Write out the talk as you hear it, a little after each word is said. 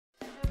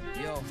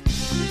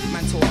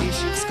Man talkish,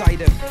 sky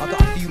them. I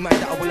got a few man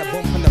that I wanna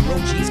bump on the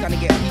road. G's gonna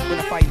get heat when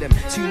I find them.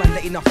 Two man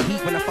let enough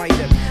heat when I find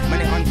them. Man,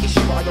 they're on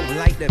issue, but I don't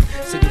like them.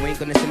 So you ain't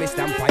gonna see me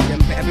stand by them.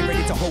 Better be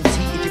ready to hold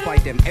heat if you buy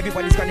them.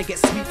 Everybody's gonna get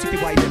sweet if you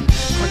buy them.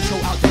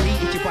 Control out the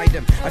beat if you buy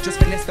them. I just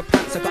finesse the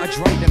pants, I gotta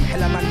dry them.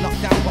 Hella man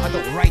locked down, but I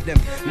don't write them.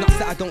 Nuts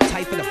that I don't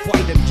type and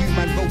avoid them. You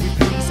man roll with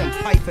police and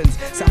pythons.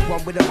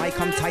 Safone with a mic,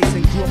 I'm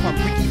Tyson. Grew up on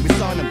Ricky,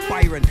 Rizan and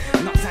Byron.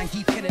 Nuts and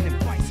Heath, Kennan and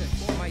Bison.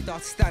 Maida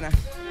Vale.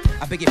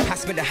 I beg you,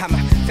 pass me the hammer.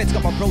 Feds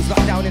got my bros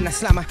locked down in a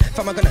slammer.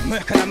 Fam, I gonna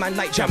murk on a man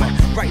like Jammer.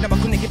 Right now, I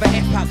couldn't give a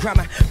F about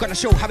grammar. Gonna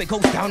show how it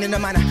goes down in a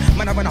manner.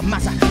 Man, I run a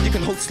mazza. You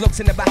can hold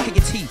slugs in the back of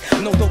your tea.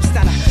 No dope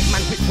stalla.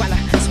 Man with walla.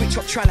 Switch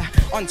up tralla.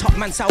 On top,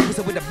 man, sour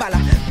wizard with a balla.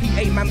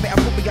 PA, man,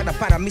 better put me on the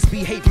banner.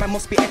 Misbehave, man,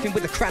 must be effing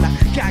with a cralla.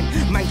 Gang,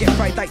 man, get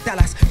fried like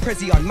Dallas.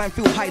 Prezi on, man,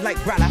 feel high like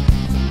Ralla.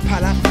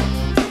 Pala.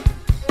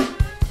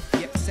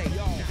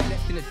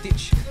 In the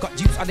ditch, got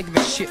dupes, I don't give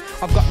a shit.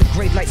 I've got the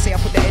grade like say I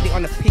put the edit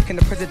on the pick and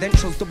the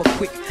presidentials double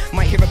quick.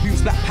 Might hear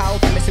abuse black power,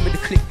 be messing with the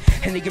clip.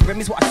 Hennig and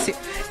Remy's what I sip.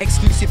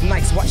 Exclusive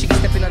nights, watching you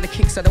stepping on the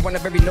kicks. I don't wanna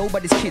bury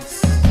nobody's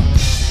kids.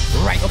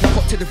 Right up and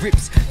cut to the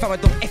ribs. Fam, I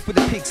don't F with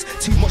the pigs.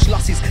 Too much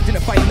losses,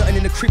 didn't find nothing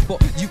in the crib, but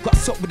you got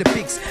sucked with the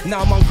bigs. Now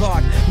I'm on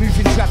guard,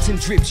 moving drabs and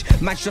dribs.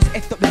 Man's just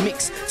F'd up the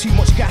mix. Too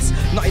much gas,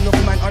 not enough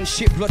man on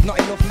shit. Blood, not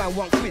enough man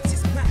want quids.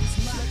 It's mad.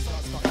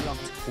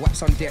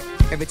 Waps on deck,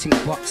 everything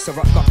box. The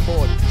rock got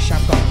bored,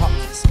 Shav got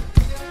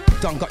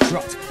hopped, Don got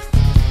dropped.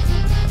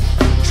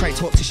 Try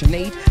talk to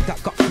Sinead,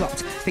 that got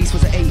flopped. Face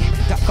was an A,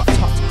 that got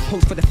topped.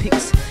 Hold for the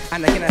pics,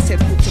 and again I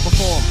said hope to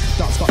perform.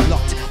 Dance got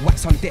locked,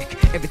 wax on deck,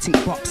 everything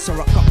box. The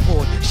rock got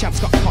bored, Shav's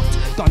got popped.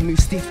 Don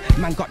moved stiff,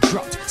 man got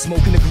dropped.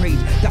 Smoke in the grade,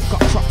 that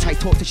got cropped. Try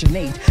talk to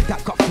Sinead,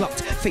 that got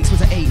flopped. Face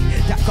was an A,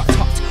 that got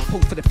topped.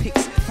 Hold for the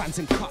pics, fans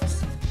and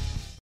cops.